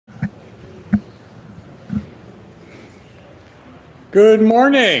Good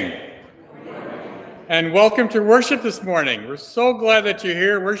morning, and welcome to worship this morning. We're so glad that you're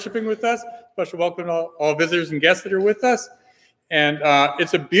here worshiping with us. Special welcome to all visitors and guests that are with us. And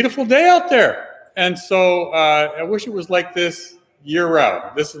it's a beautiful day out there. And so I wish it was like this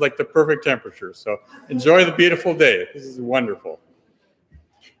year-round. This is like the perfect temperature. So enjoy the beautiful day. This is wonderful.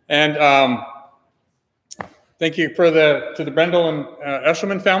 And thank you to the Brendel and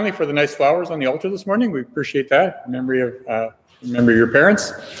Eshelman family for the nice flowers on the altar this morning. We appreciate that. Remember your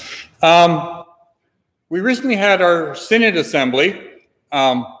parents. We recently had our Synod Assembly.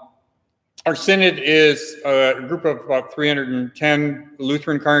 Our Synod is a group of about 310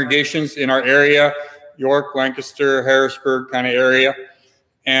 Lutheran congregations in our area, York, Lancaster, Harrisburg kind of area.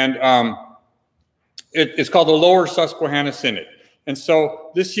 And it's called the Lower Susquehanna Synod. And so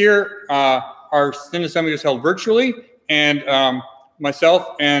this year, our Synod Assembly was held virtually, and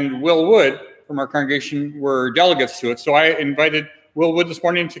myself and Will Wood from our congregation were delegates to it. So I invited Will Wood this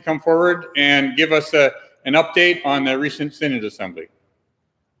morning to come forward and give us an update on the recent Synod Assembly.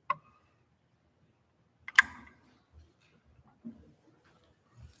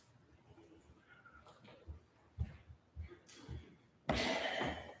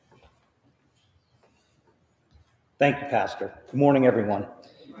 Thank you, Pastor. Good morning, everyone.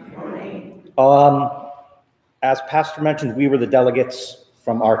 Good morning. As Pastor mentioned, we were the delegates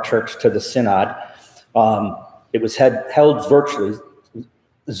from our church to the Synod. It was held virtually,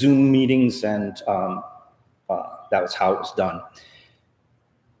 Zoom meetings, and that was how it was done.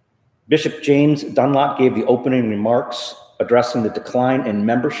 Bishop James Dunlop gave the opening remarks addressing the decline in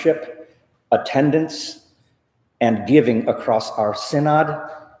membership, attendance, and giving across our synod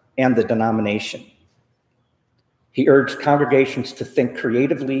and the denomination. He urged congregations to think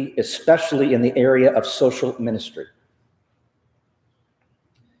creatively, especially in the area of social ministry.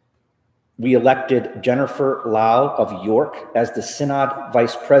 We elected Jennifer Lau of York as the Synod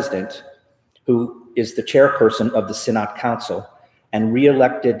Vice President, who is the chairperson of the Synod Council, and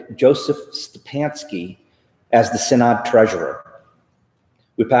re-elected Joseph Stepansky as the Synod Treasurer.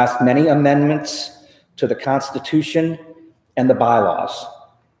 We passed many amendments to the Constitution and the bylaws.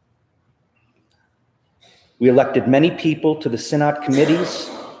 We elected many people to the Synod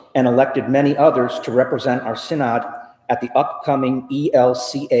committees and elected many others to represent our Synod at the upcoming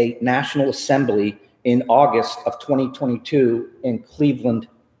ELCA National Assembly in August of 2022 in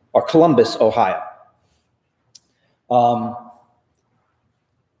Columbus, Ohio.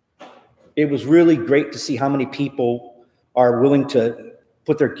 It was really great to see how many people are willing to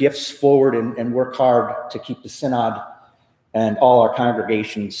put their gifts forward and work hard to keep the Synod and all our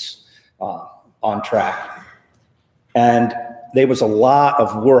congregations on track. And there was a lot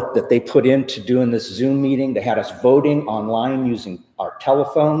of work that they put into doing this Zoom meeting. They had us voting online using our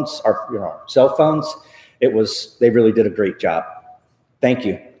telephones, our cell phones. They really did a great job. Thank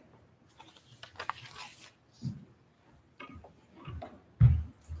you.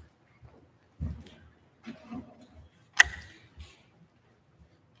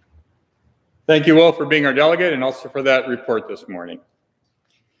 Thank you, Will, for being our delegate and also for that report this morning.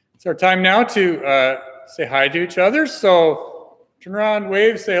 It's our time now to say hi to each other. So turn around,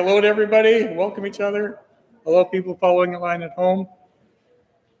 wave, say hello to everybody, welcome each other. Hello, people following the line at home.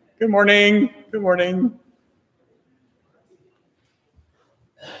 Good morning. Good morning.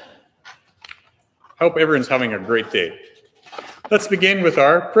 Hope everyone's having a great day. Let's begin with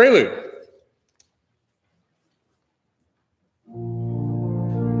our prelude.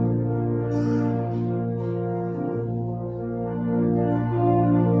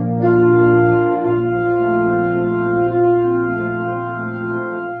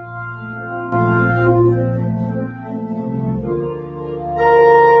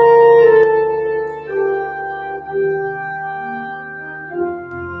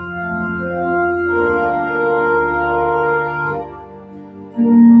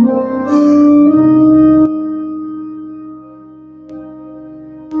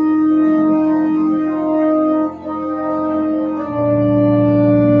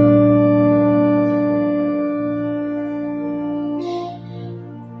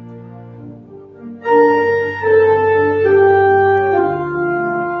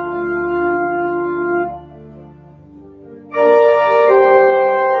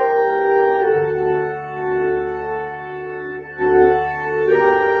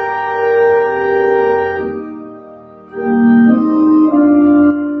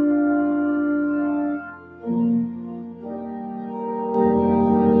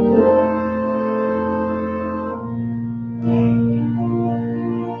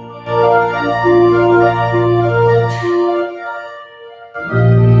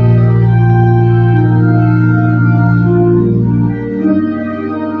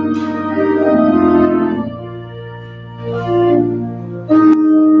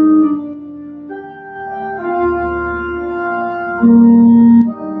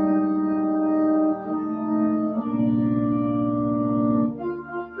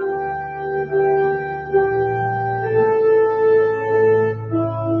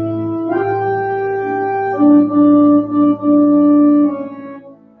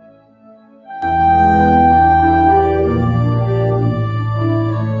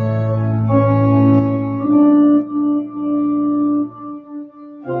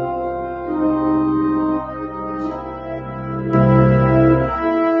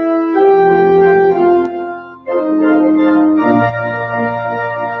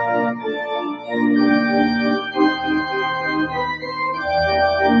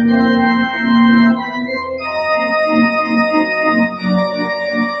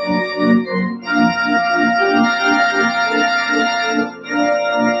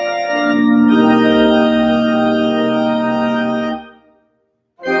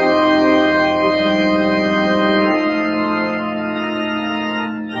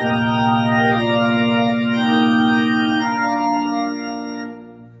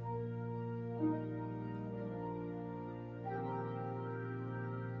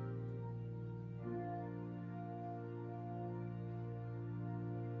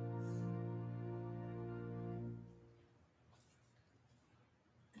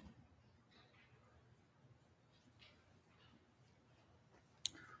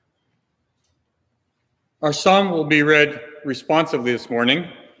 Our psalm will be read responsively this morning.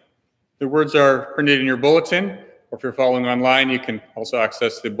 The words are printed in your bulletin, or if you're following online, you can also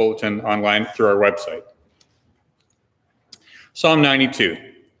access the bulletin online through our website. Psalm 92.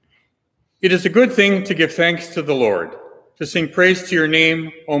 It is a good thing to give thanks to the Lord, to sing praise to your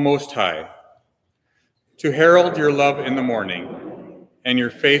name, O Most High, to herald your love in the morning and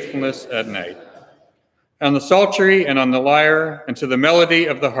your faithfulness at night, on the psaltery and on the lyre and to the melody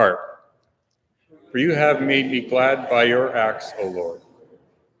of the harp. For you have made me glad by your acts, O Lord,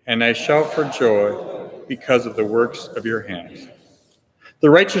 and I shout for joy because of the works of your hands. The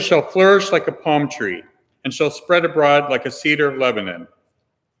righteous shall flourish like a palm tree and shall spread abroad like a cedar of Lebanon.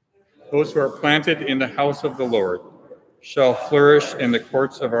 Those who are planted in the house of the Lord shall flourish in the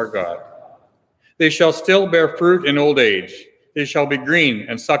courts of our God. They shall still bear fruit in old age. They shall be green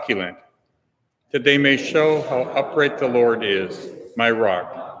and succulent, that they may show how upright the Lord is, my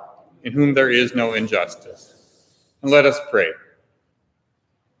rock, in whom there is no injustice. And let us pray.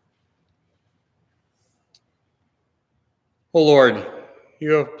 O Lord,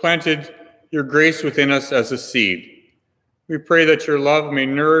 you have planted your grace within us as a seed. We pray that your love may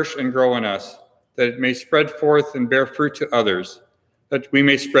nourish and grow in us, that it may spread forth and bear fruit to others, that we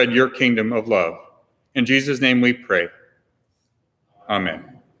may spread your kingdom of love. In Jesus' name we pray.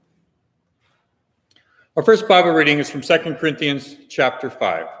 Amen. Our first Bible reading is from 2 Corinthians chapter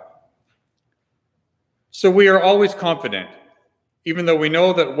 5. So we are always confident, even though we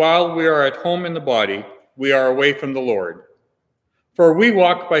know that while we are at home in the body, we are away from the Lord. For we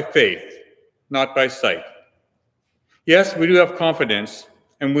walk by faith, not by sight. Yes, we do have confidence,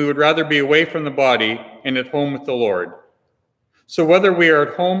 and we would rather be away from the body and at home with the Lord. So whether we are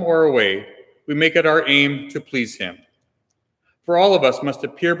at home or away, we make it our aim to please him. For all of us must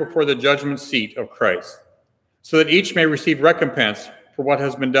appear before the judgment seat of Christ, so that each may receive recompense for what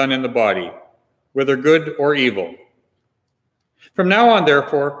has been done in the body, whether good or evil. From now on,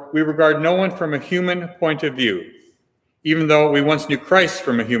 therefore, we regard no one from a human point of view, even though we once knew Christ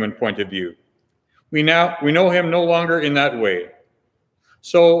from a human point of view. We know him no longer in that way.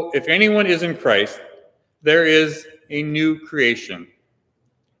 So if anyone is in Christ, there is a new creation.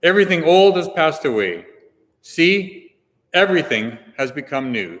 Everything old has passed away. See, everything has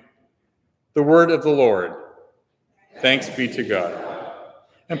become new. The word of the Lord. Thanks be to God.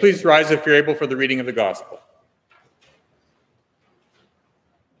 And please rise if you're able for the reading of the gospel.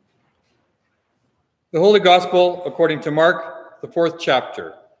 The Holy Gospel according to Mark, the 4th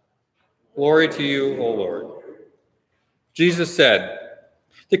chapter. Glory to you, O Lord. Jesus said,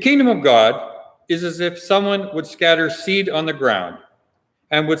 "The kingdom of God is as if someone would scatter seed on the ground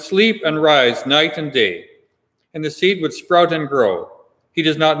and would sleep and rise night and day, and the seed would sprout and grow. He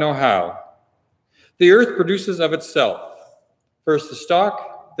does not know how. The earth produces of itself, first the stalk,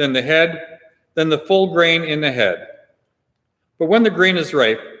 then the head, then the full grain in the head. But when the grain is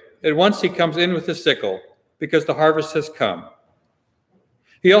ripe, at once he comes in with the sickle, because the harvest has come."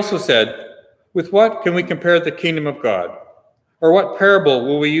 He also said, "With what can we compare the kingdom of God? Or what parable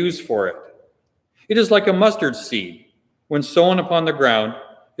will we use for it? It is like a mustard seed. When sown upon the ground,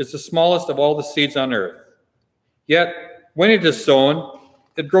 is the smallest of all the seeds on earth. Yet, when it is sown,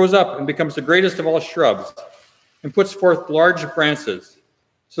 it grows up and becomes the greatest of all shrubs, and puts forth large branches,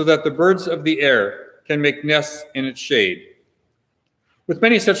 so that the birds of the air can make nests in its shade." With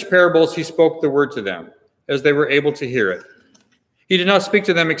many such parables, he spoke the word to them, as they were able to hear it. He did not speak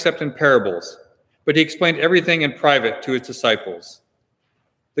to them except in parables, but he explained everything in private to his disciples.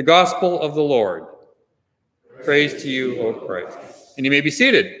 The gospel of the Lord. Praise to you, O Christ. And you may be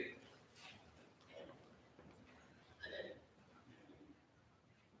seated.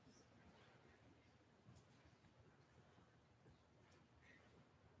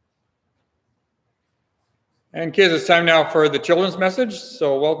 And kids, it's time now for the children's message.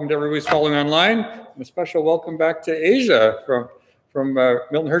 So welcome to everybody who's following online. And a special welcome back to Asia from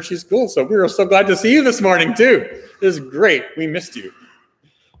Milton Hershey School. So we were so glad to see you this morning too. It was great. We missed you.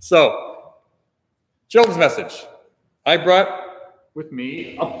 So, children's message. I brought with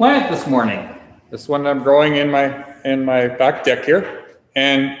me a plant this morning. This one I'm growing in my back deck here.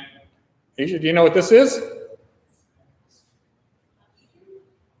 And Asia, do you know what this is?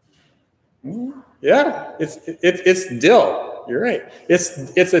 Yeah, it's dill. You're right.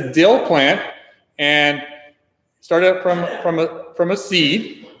 It's a dill plant, and started out from a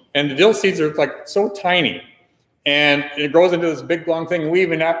seed, and the dill seeds are like so tiny, and it grows into this big long thing. We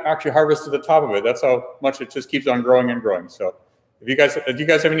even actually harvested the top of it. That's how much it just keeps on growing and growing. So, do you guys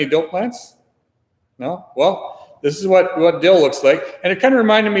have any dill plants? No. Well, this is what dill looks like, and it kind of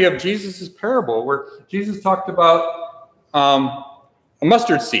reminded me of Jesus's parable where Jesus talked about a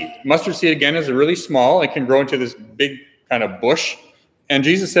mustard seed. Mustard seed, again, is really small. It can grow into this big kind of bush. And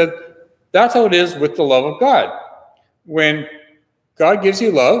Jesus said, that's how it is with the love of God. When God gives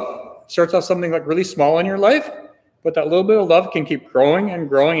you love, it starts off something like really small in your life, but that little bit of love can keep growing and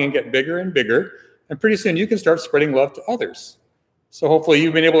growing and get bigger and bigger. And pretty soon you can start spreading love to others. So hopefully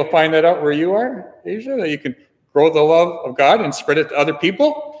you've been able to find that out where you are, Asia, that you can grow the love of God and spread it to other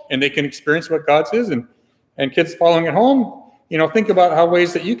people, and they can experience what God's is. And kids following at home, think about how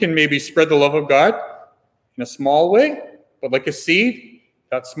ways that you can maybe spread the love of God in a small way, but like a seed,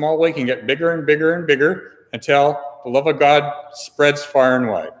 that small way can get bigger and bigger and bigger until the love of God spreads far and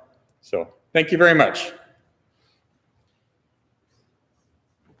wide. So thank you very much.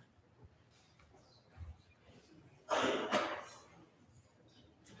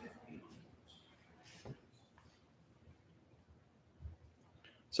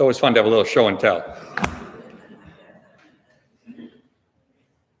 It's always fun to have a little show and tell.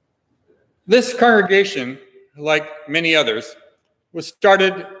 This congregation, like many others, was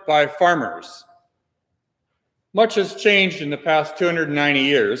started by farmers. Much has changed in the past 290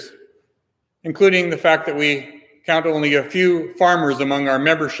 years, including the fact that we count only a few farmers among our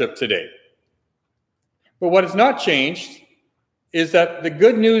membership today. But what has not changed is that the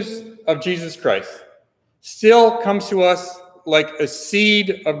good news of Jesus Christ still comes to us like a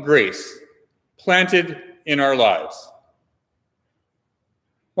seed of grace planted in our lives.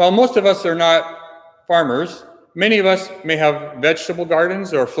 While most of us are not farmers, many of us may have vegetable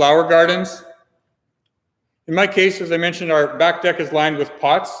gardens or flower gardens. In my case, as I mentioned, our back deck is lined with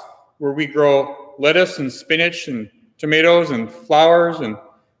pots where we grow lettuce and spinach and tomatoes and flowers and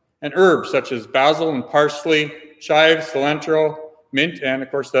herbs such as basil and parsley, chives, cilantro, mint, and of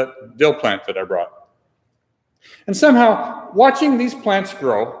course that dill plant that I brought. And somehow, watching these plants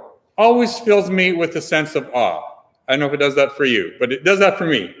grow always fills me with a sense of awe. I don't know if it does that for you, but it does that for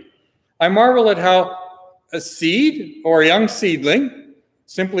me. I marvel at how a seed or a young seedling,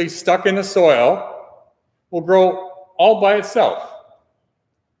 simply stuck in the soil, will grow all by itself.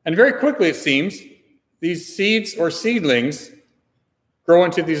 And very quickly, it seems, these seeds or seedlings grow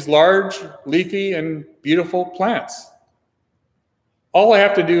into these large, leafy, and beautiful plants. All I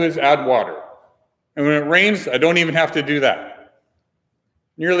have to do is add water. And when it rains, I don't even have to do that.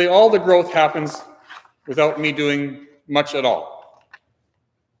 Nearly all the growth happens without me doing much at all.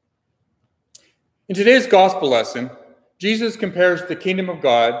 In today's gospel lesson, Jesus compares the kingdom of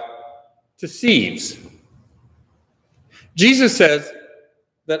God to seeds. Jesus says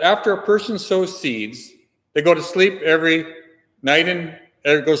that after a person sows seeds, they go to sleep every night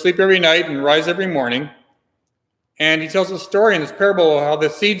and rise every morning. And he tells a story in this parable of how the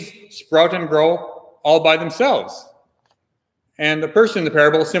seeds sprout and grow all by themselves. And the person in the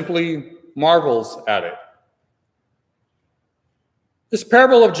parable simply marvels at it. This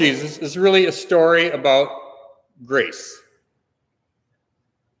parable of Jesus is really a story about grace.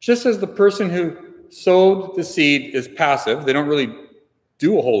 Just as the person who sowed the seed is passive, they don't really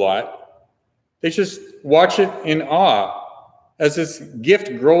do a whole lot. They just watch it in awe as this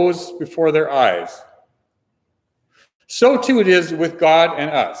gift grows before their eyes. So too it is with God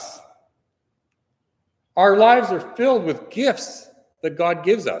and us. Our lives are filled with gifts that God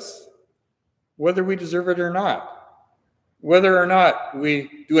gives us, whether we deserve it or not, whether or not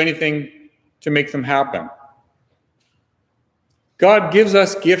we do anything to make them happen. God gives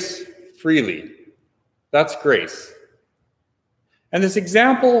us gifts freely. That's grace. And this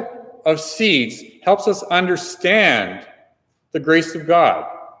example of seeds helps us understand the grace of God.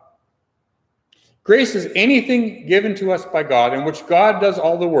 Grace is anything given to us by God in which God does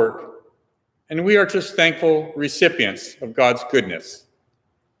all the work, and we are just thankful recipients of God's goodness.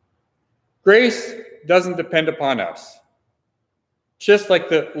 Grace doesn't depend upon us. Just like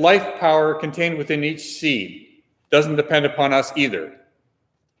the life power contained within each seed doesn't depend upon us either.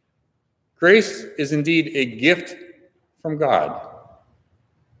 Grace is indeed a gift from God.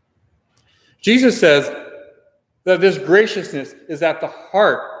 Jesus says that this graciousness is at the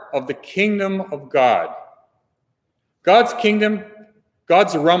heart of the kingdom of God. God's kingdom,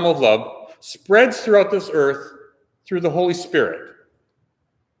 God's realm of love, spreads throughout this earth through the Holy Spirit.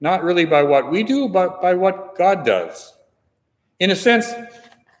 Not really by what we do, but by what God does. In a sense,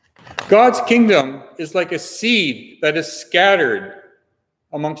 God's kingdom is like a seed that is scattered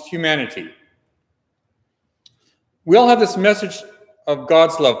amongst humanity. We all have this message of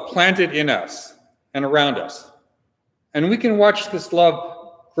God's love planted in us and around us. And we can watch this love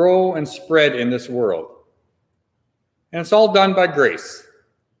grow and spread in this world. And it's all done by grace.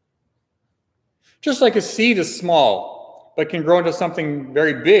 Just like a seed is small, but can grow into something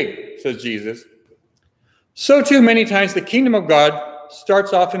very big, says Jesus, so too many times the kingdom of God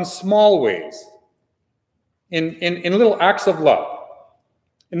starts off in small ways, in little acts of love.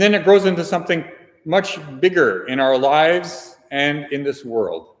 And then it grows into something much bigger in our lives and in this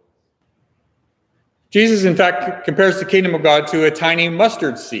world. Jesus, in fact, compares the kingdom of God to a tiny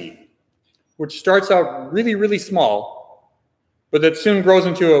mustard seed, which starts out really, really small, but that soon grows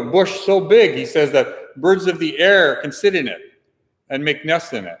into a bush so big, he says, that birds of the air can sit in it and make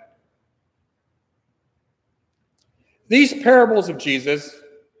nests in it. These parables of Jesus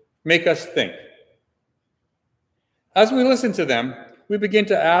make us think. As we listen to them, we begin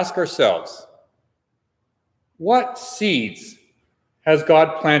to ask ourselves, what seeds has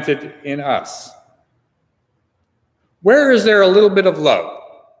God planted in us? Where is there a little bit of love,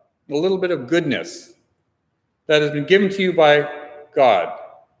 a little bit of goodness that has been given to you by God,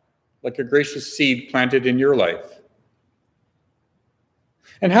 like a gracious seed planted in your life?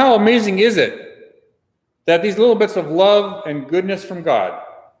 And how amazing is it that these little bits of love and goodness from God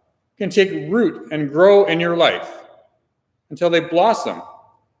can take root and grow in your life until they blossom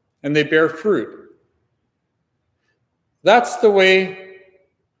and they bear fruit? That's the way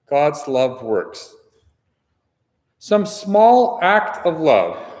God's love works. Some small act of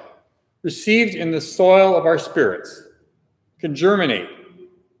love received in the soil of our spirits can germinate,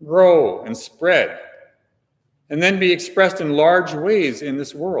 grow, and spread, and then be expressed in large ways in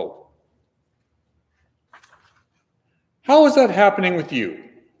this world. How is that happening with you?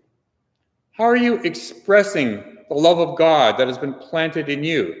 How are you expressing the love of God that has been planted in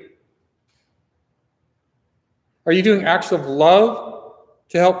you? Are you doing acts of love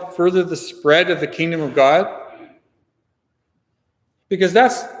to help further the spread of the kingdom of God? Because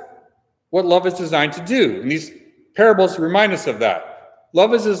that's what love is designed to do. And these parables remind us of that.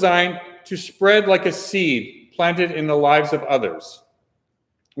 Love is designed to spread like a seed planted in the lives of others,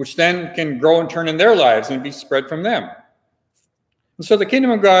 which then can grow and turn in their lives and be spread from them. And so the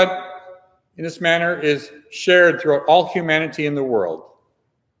kingdom of God, in this manner, is shared throughout all humanity in the world.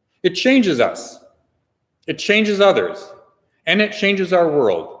 It changes us. It changes others. And it changes our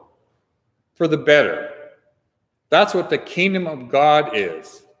world for the better. That's what the kingdom of God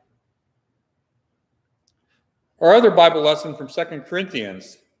is. Our other Bible lesson from 2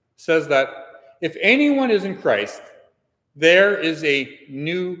 Corinthians says that if anyone is in Christ, there is a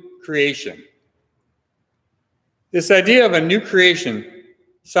new creation. This idea of a new creation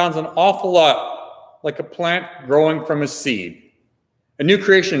sounds an awful lot like a plant growing from a seed, a new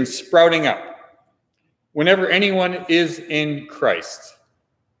creation sprouting up whenever anyone is in Christ.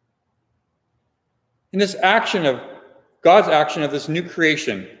 In this action of God's action of this new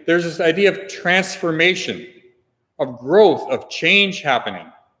creation, there's this idea of transformation, of growth, of change happening.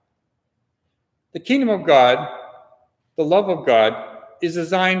 The kingdom of God, the love of God, is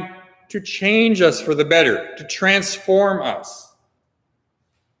designed to change us for the better, to transform us.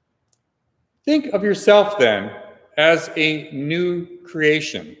 Think of yourself then as a new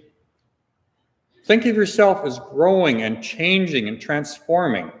creation. Think of yourself as growing and changing and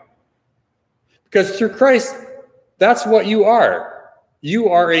transforming. Because through Christ, that's what you are. You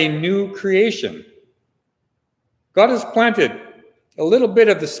are a new creation. God has planted a little bit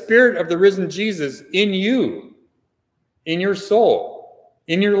of the Spirit of the risen Jesus in you, in your soul,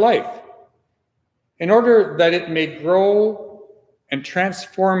 in your life, in order that it may grow and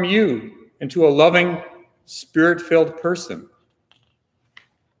transform you into a loving, Spirit-filled person.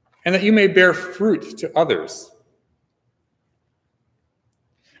 and that you may bear fruit to others.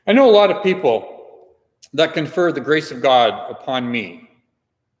 I know a lot of people that confer the grace of God upon me,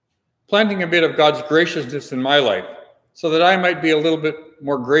 planting a bit of God's graciousness in my life so that I might be a little bit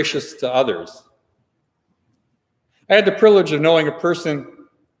more gracious to others. I had the privilege of knowing a person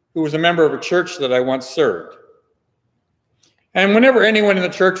who was a member of a church that I once served. And whenever anyone in the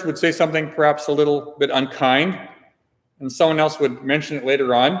church would say something perhaps a little bit unkind, and someone else would mention it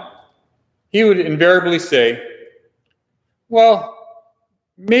later on, he would invariably say, well,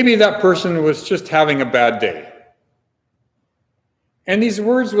 maybe that person was just having a bad day. And these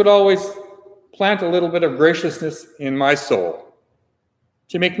words would always plant a little bit of graciousness in my soul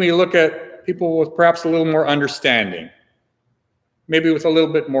to make me look at people with perhaps a little more understanding, maybe with a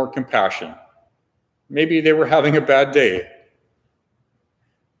little bit more compassion. Maybe they were having a bad day.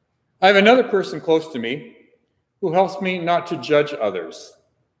 I have another person close to me who helps me not to judge others,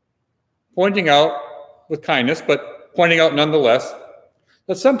 pointing out with kindness, but pointing out nonetheless,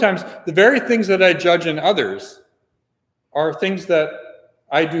 that sometimes the very things that I judge in others are things that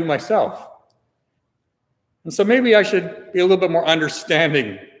I do myself. And so maybe I should be a little bit more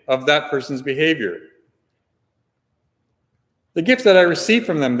understanding of that person's behavior. The gift that I receive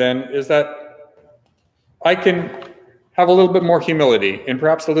from them then is that I can have a little bit more humility and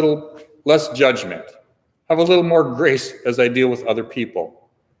perhaps a little less judgment, have a little more grace as I deal with other people.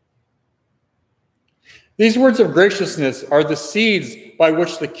 These words of graciousness are the seeds by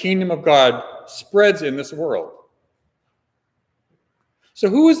which the kingdom of God spreads in this world. So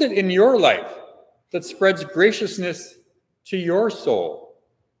who is it in your life that spreads graciousness to your soul?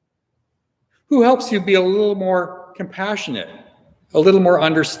 Who helps you be a little more compassionate, a little more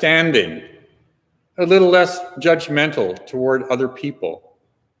understanding, a little less judgmental toward other people?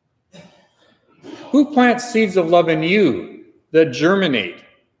 Who plants seeds of love in you that germinate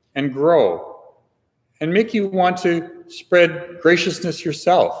and grow and make you want to spread graciousness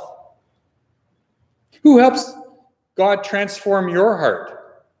yourself? Who helps God transform your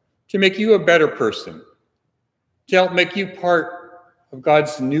heart to make you a better person, to help make you part of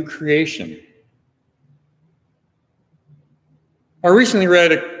God's new creation? I recently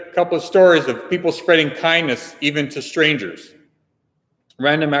read a couple of stories of people spreading kindness even to strangers,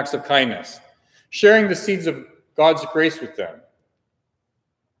 random acts of kindness, sharing the seeds of God's grace with them.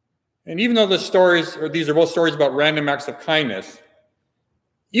 And even though these are both stories about random acts of kindness,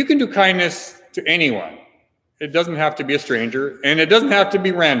 you can do kindness to anyone. It doesn't have to be a stranger, and it doesn't have to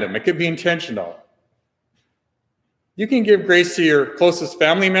be random. It could be intentional. You can give grace to your closest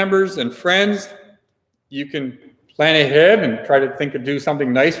family members and friends. You can plan ahead and try to do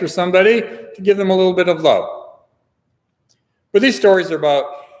something nice for somebody to give them a little bit of love. But these stories are about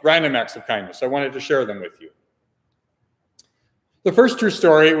random acts of kindness. I wanted to share them with you. The first true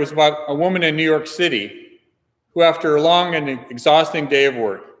story was about a woman in New York City who, after a long and exhausting day of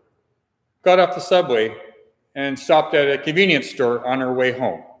work, got off the subway and stopped at a convenience store on her way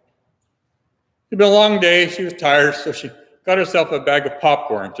home. It had been a long day. She was tired, so she got herself a bag of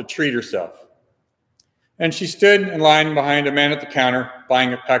popcorn to treat herself. And she stood in line behind a man at the counter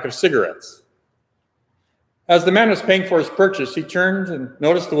buying a pack of cigarettes. As the man was paying for his purchase, he turned and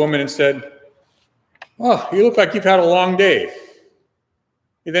noticed the woman and said, "Oh, you look like you've had a long day."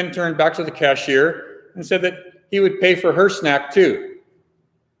 He then turned back to the cashier and said that he would pay for her snack too.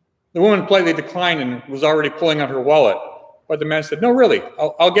 The woman politely declined and was already pulling out her wallet, but the man said, "No, really,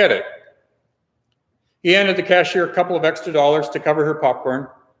 I'll get it." He handed the cashier a couple of extra dollars to cover her popcorn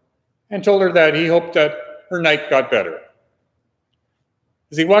and told her that he hoped that her night got better.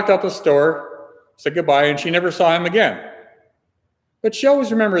 As he walked out the store, said goodbye, and she never saw him again. But she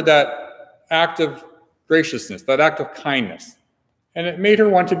always remembered that act of graciousness, that act of kindness, and it made her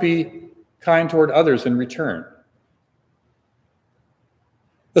want to be kind toward others in return.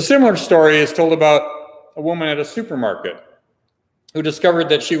 A similar story is told about a woman at a supermarket who discovered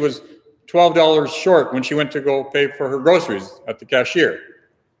that she was $12 short when she went to go pay for her groceries at the cashier.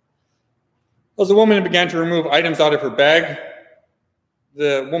 As the woman began to remove items out of her bag,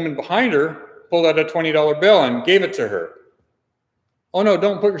 the woman behind her pulled out a $20 bill and gave it to her. "Oh no,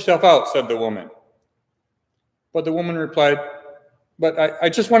 don't put yourself out," said the woman. But the woman replied, "But I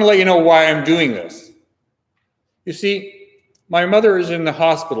just want to let you know why I'm doing this. You see, my mother is in the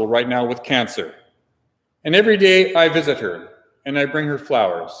hospital right now with cancer, and every day I visit her and I bring her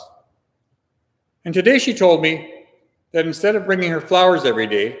flowers. And today she told me that instead of bringing her flowers every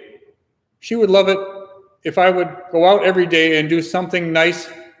day, she would love it if I would go out every day and do something nice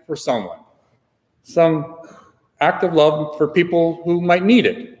for someone, some act of love for people who might need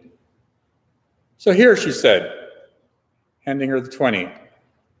it. So here," she said, handing her the 20.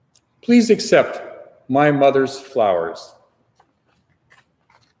 Please accept my mother's flowers.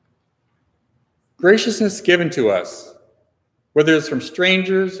 Graciousness given to us, whether it's from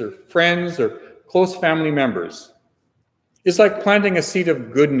strangers or friends or close family members, is like planting a seed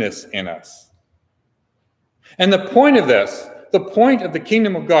of goodness in us. And the point of this, the point of the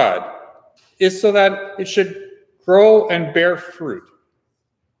kingdom of God, is so that it should grow and bear fruit,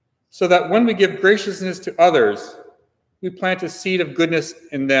 so that when we give graciousness to others, we plant a seed of goodness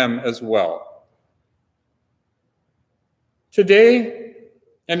in them as well. Today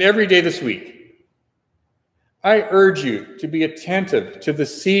and every day this week, I urge you to be attentive to the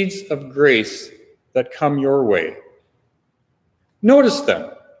seeds of grace that come your way. Notice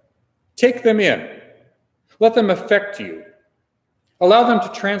them. Take them in. Let them affect you. Allow them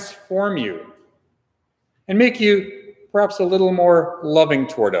to transform you and make you perhaps a little more loving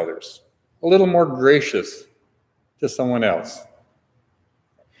toward others, a little more gracious to someone else.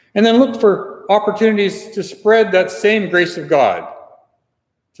 And then look for opportunities to spread that same grace of God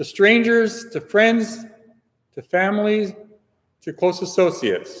to strangers, to friends, to families, to close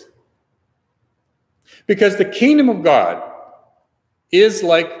associates. Because the kingdom of God is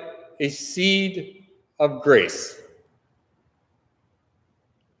like a seed of grace.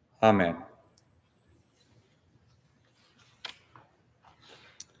 Amen.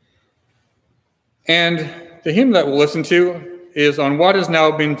 And the hymn that we'll listen to is On What Has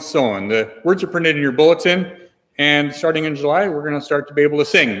Now Been Sown. The words are printed in your bulletin, and starting in July, we're going to start to be able to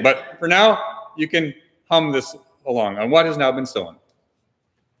sing. But for now, you can hum this along, On What Has Now Been Sown.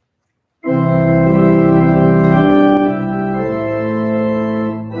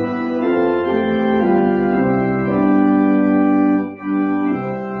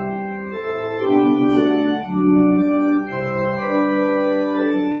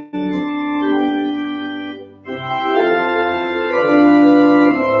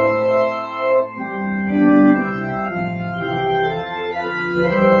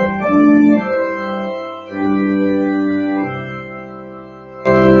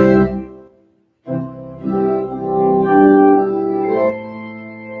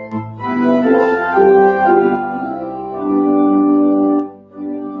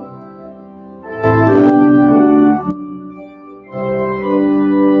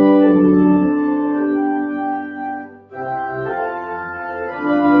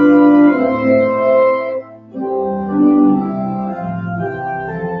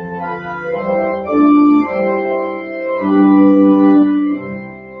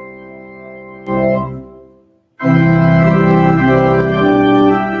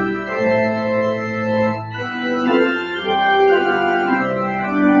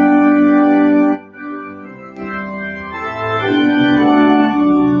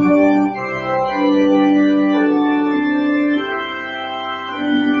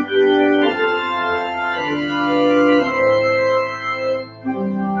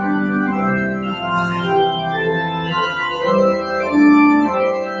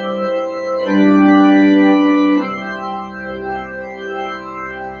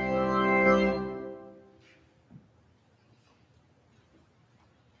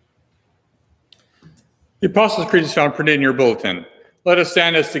 The Apostles' Creed is found printed in your bulletin. Let us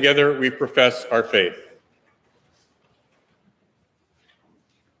stand as together we profess our faith.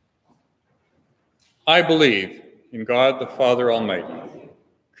 I believe in God the Father Almighty,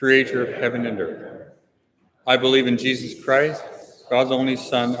 creator of heaven and earth. I believe in Jesus Christ, God's only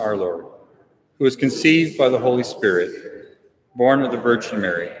Son, our Lord, who was conceived by the Holy Spirit, born of the Virgin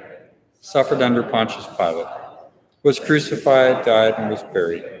Mary, suffered under Pontius Pilate, was crucified, died, and was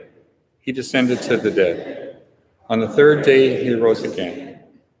buried. He descended to the dead. On the third day he rose again.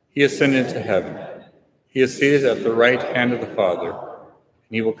 He ascended to heaven. He is seated at the right hand of the Father,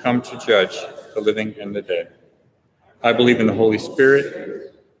 and he will come to judge the living and the dead. I believe in the Holy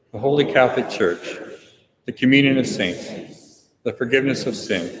Spirit, the Holy Catholic Church, the communion of saints, the forgiveness of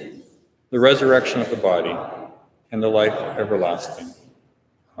sin, the resurrection of the body, and the life everlasting.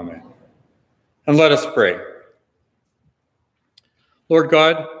 Amen. And let us pray. Lord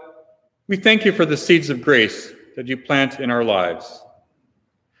God, we thank you for the seeds of grace that you plant in our lives.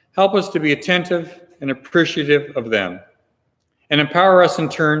 Help us to be attentive and appreciative of them, and empower us in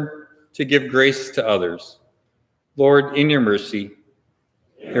turn to give grace to others. Lord, in your mercy,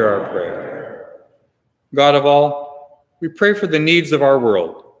 hear our prayer. God of all, we pray for the needs of our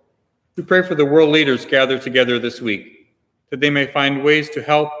world. We pray for the world leaders gathered together this week, that they may find ways to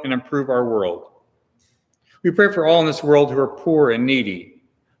help and improve our world. We pray for all in this world who are poor and needy,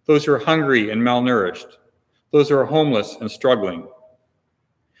 those who are hungry and malnourished, those who are homeless and struggling.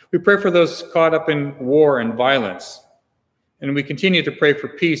 We pray for those caught up in war and violence, And we continue to pray for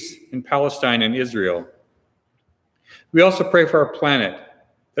peace in Palestine and Israel. We also pray for our planet,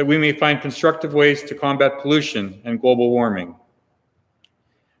 that we may find constructive ways to combat pollution and global warming.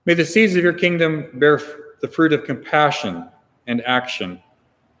 May the seeds of your kingdom bear the fruit of compassion and action.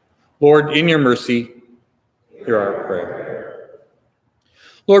 Lord, in your mercy, hear our prayer.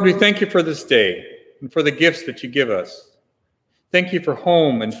 Lord, we thank you for this day and for the gifts that you give us. Thank you for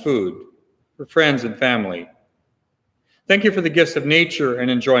home and food, for friends and family. Thank you for the gifts of nature and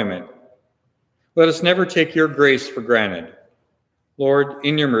enjoyment. Let us never take your grace for granted. Lord,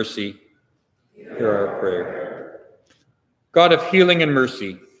 in your mercy, hear our prayer. God of healing and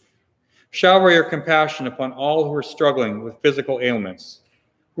mercy, shower your compassion upon all who are struggling with physical ailments,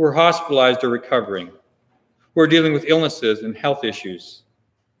 who are hospitalized or recovering, who are dealing with illnesses and health issues.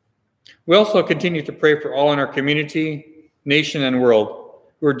 We also continue to pray for all in our community, nation, and world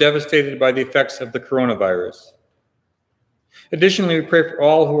who are devastated by the effects of the coronavirus. Additionally, we pray for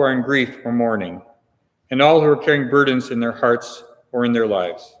all who are in grief or mourning, and all who are carrying burdens in their hearts or in their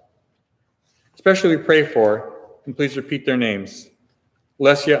lives. Especially we pray for, and please repeat their names,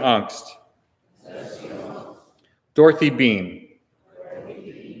 Lesia Angst, Dorothy Beam,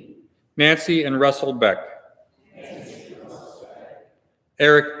 Nancy and Russell Beck,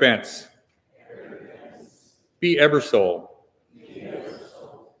 Eric Bentz, B. Ebersole,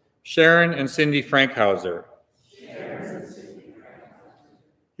 Sharon and Cindy Frankhauser,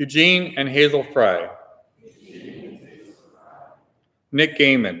 Eugene and Hazel Fry, Nick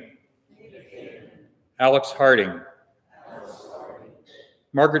Gaiman, Alex Harding,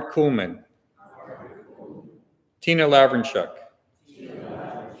 Margaret Kuhlman, Tina Lavrenchuk,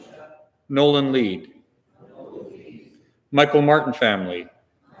 Nolan Lead, Michael Martin family,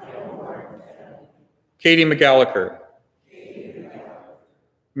 Katie McGallagher,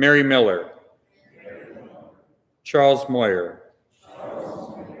 Mary Miller, Charles Moyer,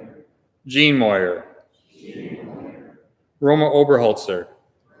 Jean Moyer, Roma Oberholzer,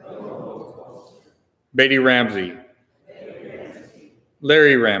 Betty Ramsey,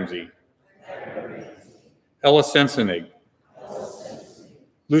 Larry Ramsey, Ella Sensenig,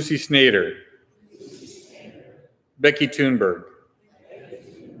 Lucy Snader, Becky Thunberg,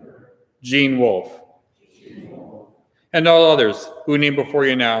 Jean Wolfe, and all others who we name before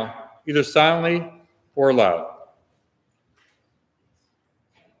you now, either silently or loud.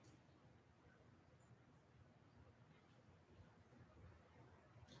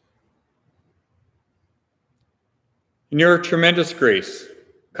 In your tremendous grace,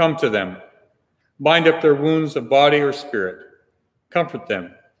 come to them, bind up their wounds of body or spirit, comfort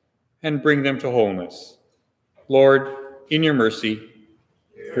them, and bring them to wholeness. Lord, in your mercy,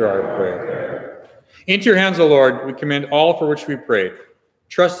 hear our prayer. Into your hands, O Lord, we commend all for which we pray,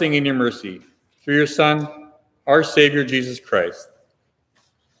 trusting in your mercy, through your Son, our Savior, Jesus Christ.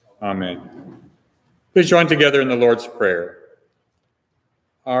 Amen. Please join together in the Lord's Prayer.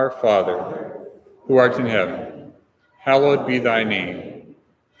 Our Father, who art in heaven, hallowed be thy name.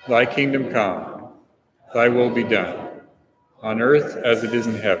 Thy kingdom come, thy will be done, on earth as it is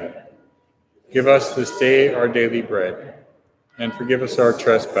in heaven. Give us this day our daily bread, and forgive us our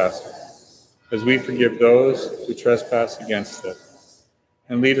trespasses, as we forgive those who trespass against us.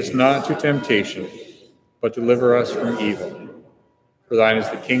 And lead us not into temptation, but deliver us from evil. For thine is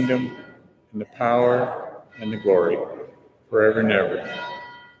the kingdom, and the power, and the glory, forever and ever.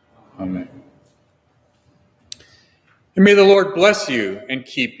 Amen. And may the Lord bless you and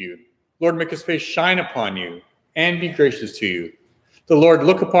keep you. Lord, make his face shine upon you and be gracious to you. The Lord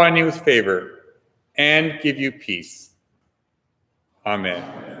look upon you with favor and give you peace.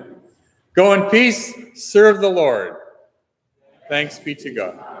 Amen. Go in peace, serve the Lord. Thanks be to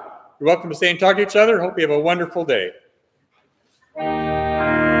God. You're welcome to stay and talk to each other. Hope you have a wonderful day.